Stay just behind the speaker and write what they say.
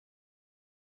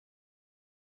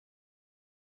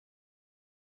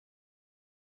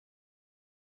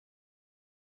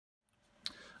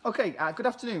Okay, good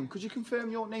afternoon. Could you confirm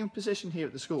your name and position here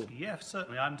at the school? Yeah,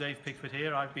 certainly. I'm Dave Pickford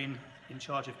here. I've been in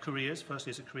charge of careers,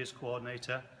 firstly as a careers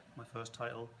coordinator, my first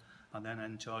title, and then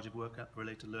in charge of work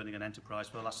related learning and enterprise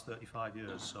for the last 35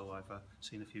 years, so I've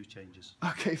seen a few changes.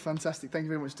 Okay, fantastic. Thank you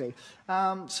very much, Dave.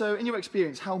 So in your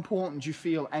experience, how important do you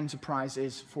feel enterprise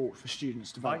is for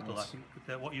students' development? Vital. I think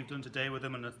that what you've done today with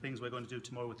them and the things we're going to do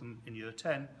tomorrow with them in year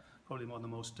 10, probably one of the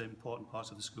most important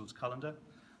parts of the school's calendar.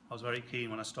 I was very keen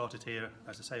when I started here,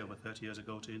 as I say, over 30 years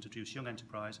ago, to introduce Young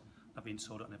Enterprise. I've been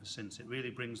sold on ever since. It really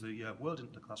brings the world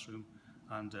into the classroom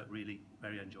and really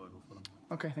very enjoyable for them.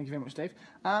 Okay, thank you very much, Dave.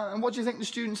 And what do you think the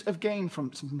students have gained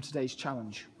from today's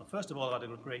challenge? Well, first of all, I've had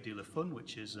a great deal of fun,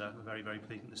 which is very, very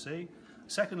pleasing to see.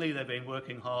 Secondly, they've been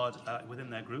working hard within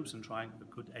their groups and trying a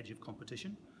good edge of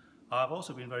competition. I've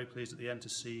also been very pleased at the end to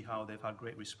see how they've had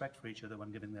great respect for each other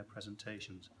when giving their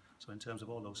presentations. So in terms of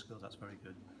all those skills, that's very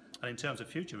good. And in terms of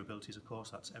future abilities, of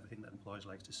course, that's everything that employers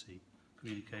like to see.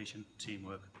 Communication,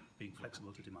 teamwork, being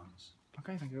flexible to demands.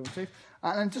 Okay, thank you very much, Dave.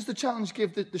 And does the challenge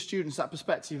give the students that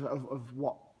perspective of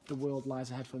what the world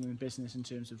lies ahead for them in business in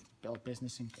terms of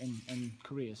business and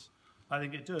careers? I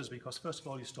think it does, because first of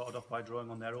all, you started off by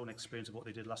drawing on their own experience of what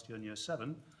they did last year in year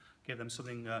 7, give them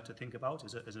something to think about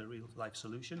as a real life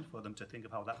solution for them to think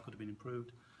of how that could have been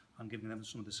improved, and giving them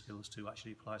some of the skills to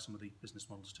actually apply some of the business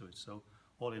models to it. So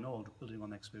all in all, building on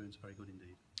the experience, very good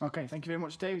indeed. Okay, thank you very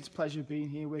much, Dave. It's a pleasure being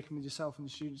here working with yourself and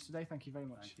the students today. Thank you very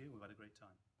much. Thank you. We've had a great time.